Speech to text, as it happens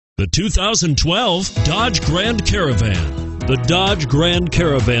The 2012 Dodge Grand Caravan. The Dodge Grand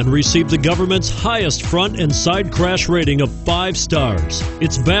Caravan received the government's highest front and side crash rating of 5 stars.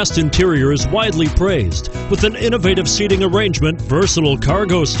 Its vast interior is widely praised, with an innovative seating arrangement, versatile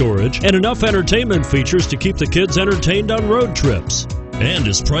cargo storage, and enough entertainment features to keep the kids entertained on road trips. And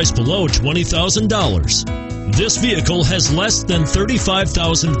is priced below $20,000. This vehicle has less than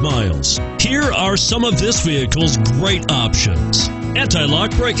 35,000 miles. Here are some of this vehicle's great options: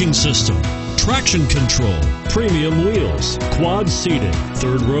 anti-lock braking system, traction control, premium wheels, quad seating,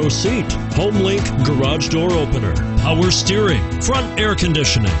 third row seat, HomeLink garage door opener, power steering, front air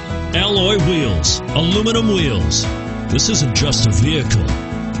conditioning, alloy wheels, aluminum wheels. This isn't just a vehicle,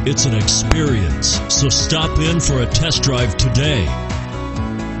 it's an experience. So stop in for a test drive today.